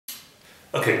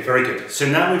Okay, very good. So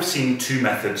now we've seen two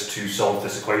methods to solve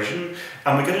this equation,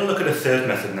 and we're going to look at a third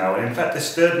method now. And in fact,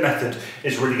 this third method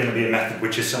is really going to be a method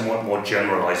which is somewhat more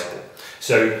generalizable.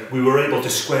 So we were able to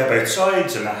square both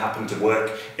sides, and that happened to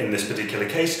work in this particular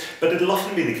case, but it'll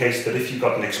often be the case that if you've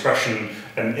got an expression,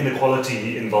 an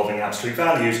inequality involving absolute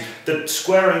values, that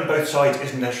squaring both sides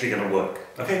isn't actually going to work.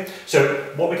 Okay?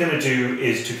 So what we're going to do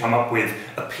is to come up with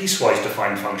a piecewise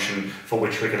defined function for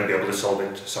which we're going to be able to solve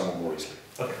it somewhat more easily.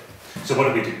 Okay. So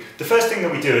what do we do? The first thing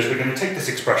that we do is we're going to take this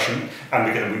expression and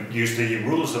we're going to use the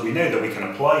rules that we know that we can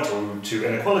apply to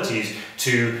inequalities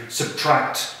to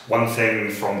subtract one thing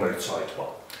from both sides,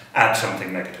 well, add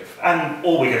something negative. And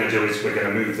all we're going to do is we're going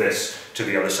to move this to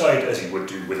the other side as you would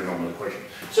do with a normal equation.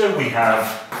 So we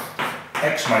have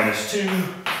x minus 2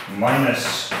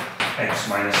 minus x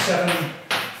minus 7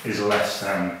 is less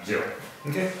than 0.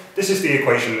 Okay? This is the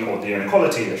equation, or the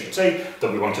inequality, I should say, that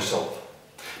we want to solve.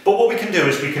 But what we can do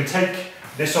is we can take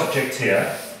this object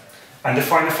here and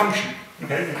define a function.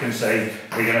 Okay, we can say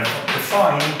we're going to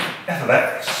define f of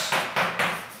x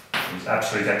is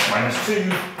absolute x minus 2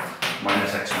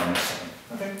 minus x minus 7.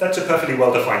 Okay, that's a perfectly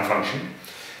well-defined function.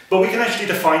 But we can actually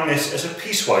define this as a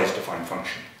piecewise defined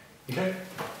function. Okay,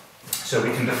 so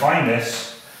we can define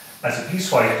this as a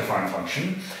piecewise defined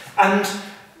function, and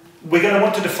we're going to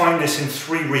want to define this in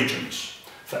three regions: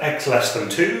 for x less than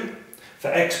 2, for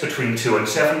x between 2 and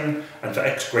 7, and for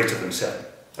x greater than 7.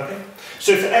 Okay?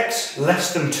 So for x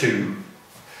less than 2,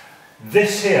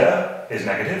 this here is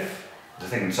negative, the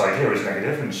thing inside here is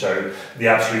negative, and so the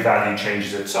absolute value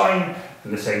changes its sign,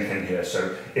 and the same thing here.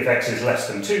 So if x is less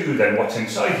than 2, then what's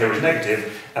inside here is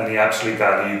negative, and the absolute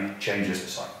value changes the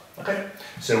sign. Okay?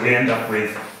 So we end up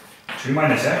with 2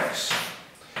 minus x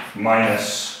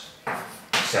minus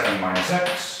 7 minus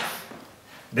x.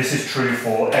 This is true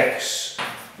for x,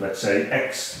 let's say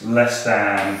x less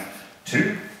than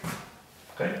 2.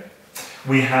 Okay.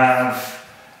 We have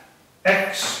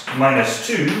x minus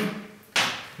 2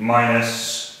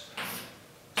 minus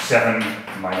 7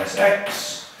 minus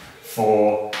x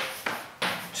for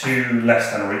 2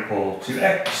 less than or equal to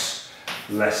x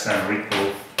less than or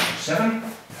equal to 7.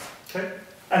 Okay.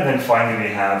 And then finally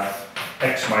we have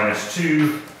x minus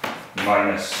 2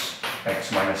 minus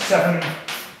x minus 7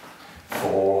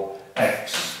 for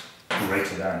x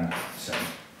greater than 7.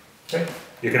 Okay?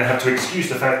 You're going to have to excuse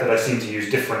the fact that I seem to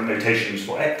use different notations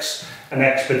for x and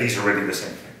x, but these are really the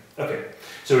same thing. Okay,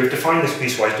 so we've defined this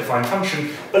piecewise defined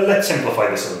function, but let's simplify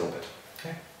this a little bit.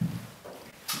 Okay?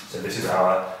 So this is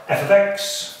our f of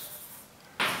x.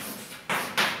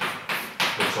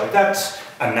 Looks like that.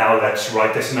 And now let's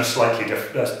write this in a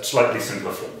slightly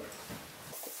simpler form.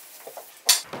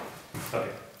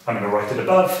 Okay, I'm going to write it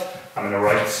above. I'm going to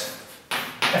write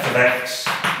f of x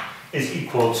is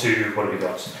equal to, what have we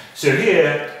got? So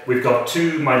here we've got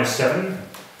 2 minus 7,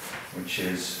 which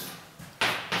is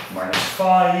minus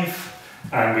 5,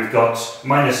 and we've got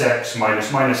minus x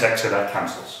minus minus x, so that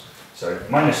cancels. So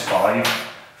minus 5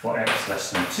 for x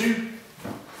less than 2.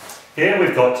 Here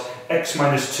we've got x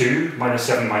minus 2 minus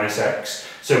 7 minus x,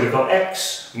 so we've got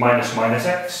x minus minus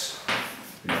x,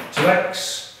 we've got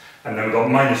 2x, and then we've got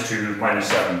minus 2 minus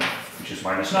 7, which is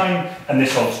minus 9, and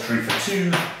this holds true for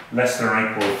 2 less than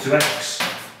or equal to x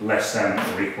less than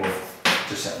or equal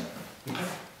to 7. Okay.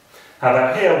 How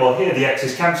about here? Well, here the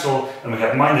x's cancel, and we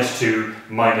have minus 2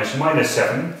 minus minus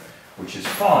 7, which is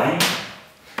 5,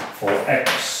 for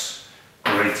x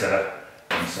greater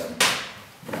than 7.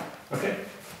 Okay.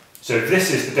 So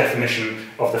this is the definition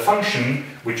of the function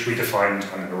which we defined,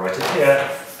 I'm going to write it here,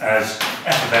 as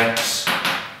f of x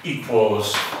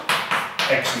equals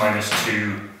x minus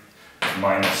 2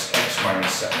 minus x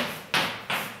minus 7.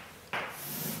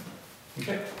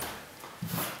 Okay.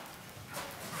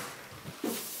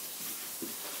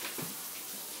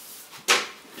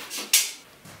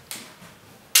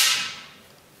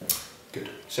 Good.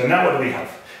 So now what do we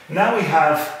have? Now we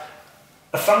have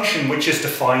a function which is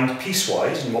defined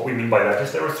piecewise, and what we mean by that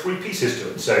is there are three pieces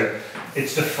to it. So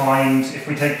it's defined, if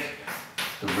we take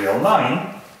the real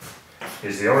line,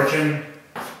 here's the origin,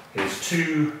 here's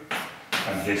 2,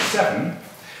 and here's 7.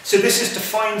 So this is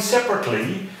defined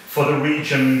separately for the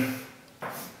region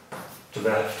to the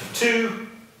left of 2,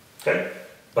 okay,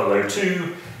 below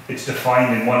 2. It's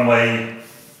defined in one way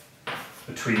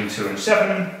between 2 and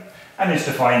 7, and it's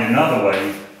defined in another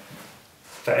way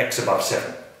for x above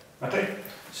 7. Okay,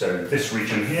 so this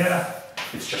region here,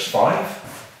 it's just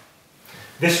 5.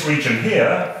 This region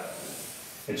here,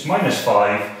 it's minus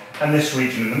 5, and this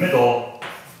region in the middle,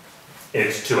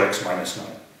 it's 2x minus 9.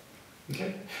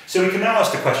 Okay? So we can now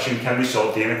ask the question, can we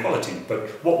solve the inequality? But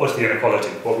what was the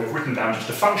inequality? Well, we've written down just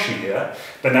a function here,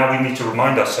 but now we need to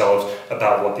remind ourselves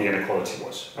about what the inequality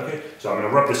was. Okay? So I'm going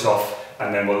to rub this off,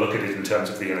 and then we'll look at it in terms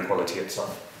of the inequality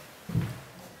itself.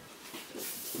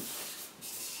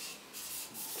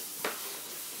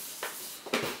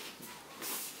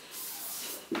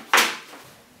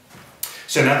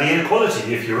 So now the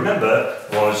inequality, if you remember,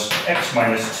 was x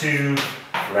minus 2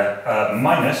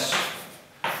 minus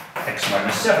x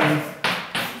minus 7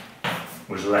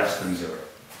 was less than 0.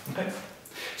 Okay?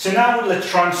 So now let's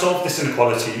try and solve this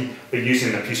inequality by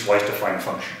using the piecewise defined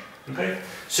function. Okay?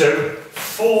 So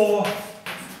for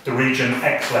the region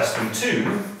x less than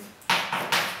 2,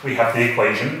 we have the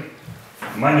equation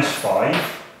minus 5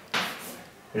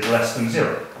 is less than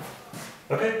 0.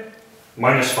 Okay?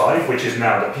 Minus 5, which is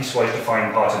now the piecewise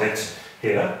defined part of it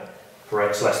here, for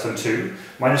x less than 2.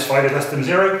 Minus 5 is less than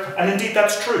 0, and indeed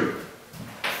that's true.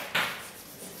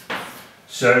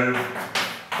 So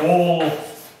all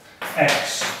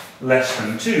x less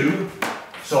than 2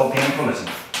 solve the inequality.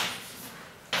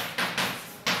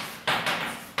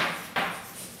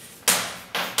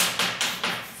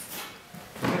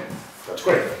 Okay, that's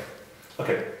great.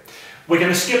 Okay. We're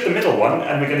going to skip the middle one,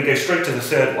 and we're going to go straight to the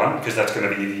third one, because that's going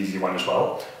to be the easy one as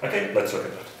well. Okay, let's look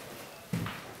at that.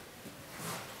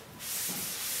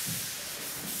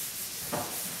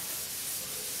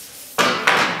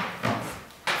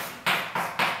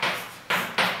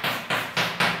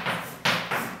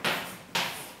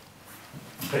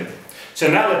 Okay, so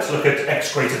now let's look at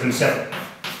x greater than 7.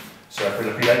 So if we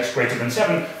look at x greater than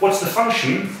 7, what's the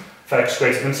function for x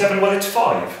greater than 7? Well, it's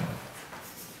 5.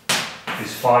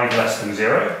 Is 5 less than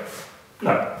 0?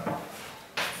 No.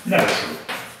 Never true.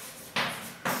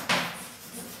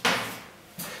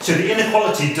 So the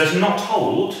inequality does not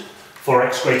hold for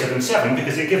x greater than 7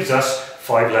 because it gives us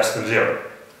 5 less than 0.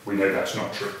 We know that's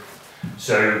not true.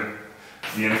 So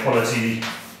the inequality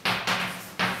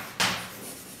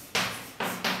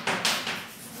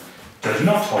does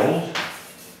not hold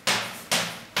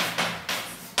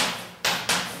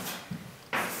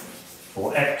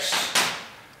for x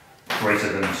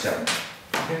greater than 7.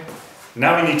 Okay.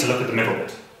 Now we need to look at the middle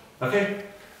bit. Okay?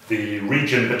 The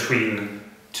region between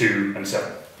 2 and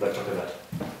 7. Let's look at that.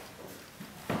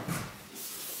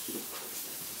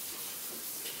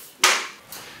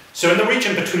 So in the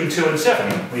region between 2 and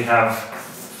 7, we have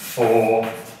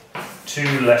for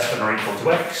 2 less than or equal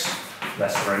to x,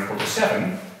 less than or equal to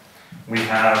 7, we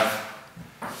have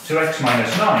 2x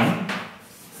minus 9,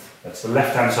 that's the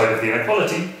left-hand side of the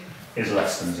inequality, is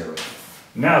less than 0.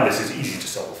 Now this is easy to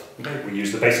solve. Okay? We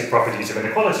use the basic properties of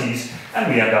inequalities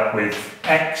and we end up with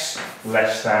x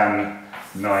less than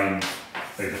 9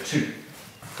 over 2.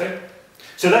 Okay?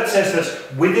 So that says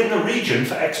that within the region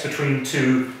for x between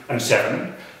 2 and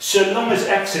 7, so long as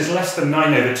x is less than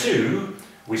 9 over 2,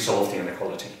 we solve the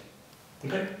inequality.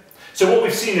 Okay? So what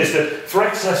we've seen is that for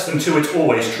x less than 2 it's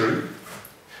always true.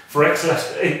 For x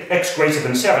greater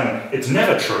than 7 it's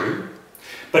never true.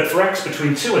 But for x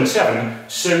between 2 and 7,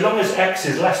 so long as x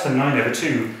is less than 9 over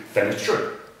 2, then it's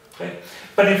true. Okay?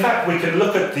 But in fact, we can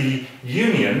look at the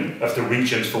union of the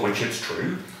regions for which it's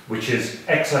true, which is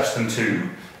x less than 2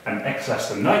 and x less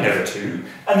than 9 over 2,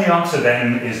 and the answer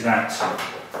then is that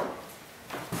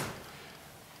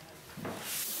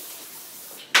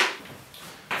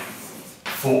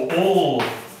for all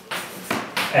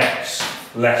x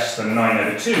less than 9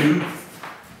 over 2,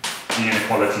 the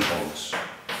inequality holds.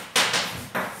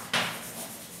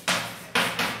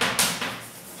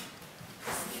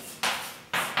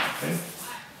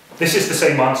 This is the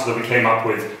same answer that we came up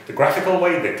with the graphical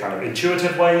way, the kind of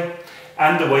intuitive way,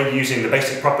 and the way using the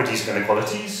basic properties of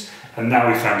inequalities, and now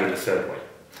we found it a third way.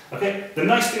 Okay? The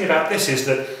nice thing about this is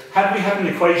that had we had an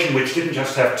equation which didn't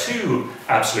just have 2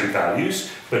 absolute values,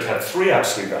 but had 3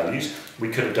 absolute values, we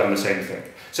could have done the same thing.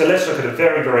 So let's look at a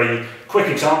very, very quick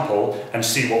example and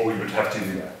see what we would have to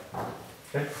do there.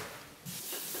 Okay?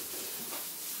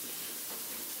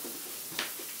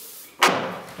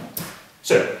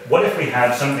 So, what if we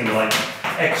had something like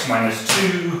x minus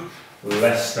 2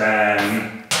 less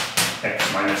than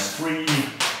x minus 3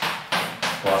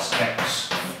 plus x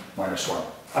minus 1?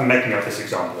 I'm making up this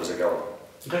example as I go on.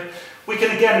 Okay? We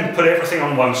can again put everything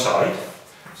on one side.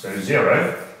 So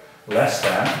 0 less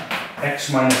than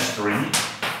x minus 3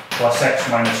 plus x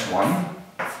minus 1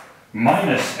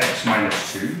 minus x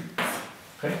minus 2.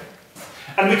 Okay?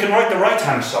 And we can write the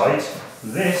right-hand side,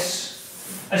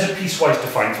 this, as a piecewise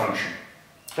defined function.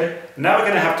 Okay? Now we're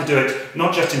going to have to do it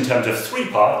not just in terms of 3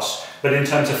 parts, but in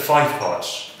terms of 5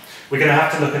 parts. We're going to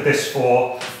have to look at this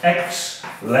for x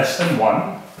less than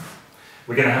 1.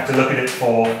 We're going to have to look at it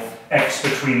for x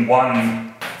between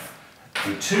 1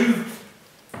 and 2,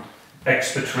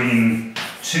 x between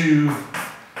 2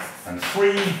 and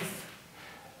 3,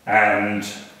 and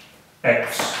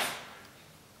x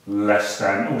less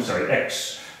than, oh sorry,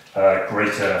 x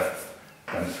greater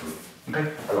than 3.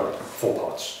 Okay, I like 4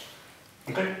 parts.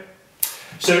 Okay,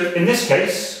 so in this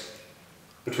case,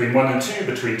 between 1 and 2,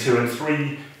 between 2 and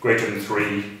 3, greater than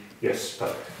 3, yes,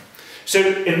 perfect. So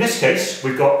in this case,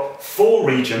 we've got 4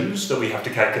 regions that we have to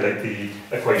calculate the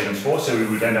equations for, so we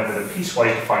would end up with a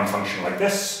piecewise defined function like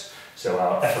this. So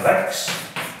our f of x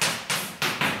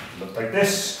look like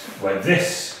this, where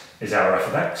this is our f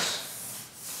of x.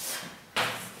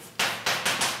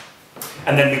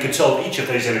 And then we could solve each of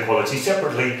those inequalities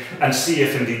separately and see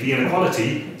if indeed the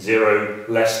inequality, 0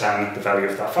 less than the value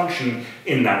of that function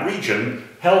in that region,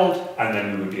 held, and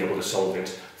then we would be able to solve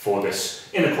it for this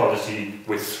inequality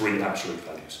with 3 absolute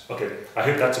values. Okay, I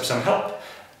hope that's of some help.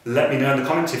 Let me know in the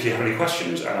comments if you have any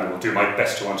questions, and I will do my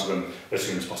best to answer them as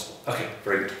soon as possible. Okay,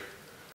 very good.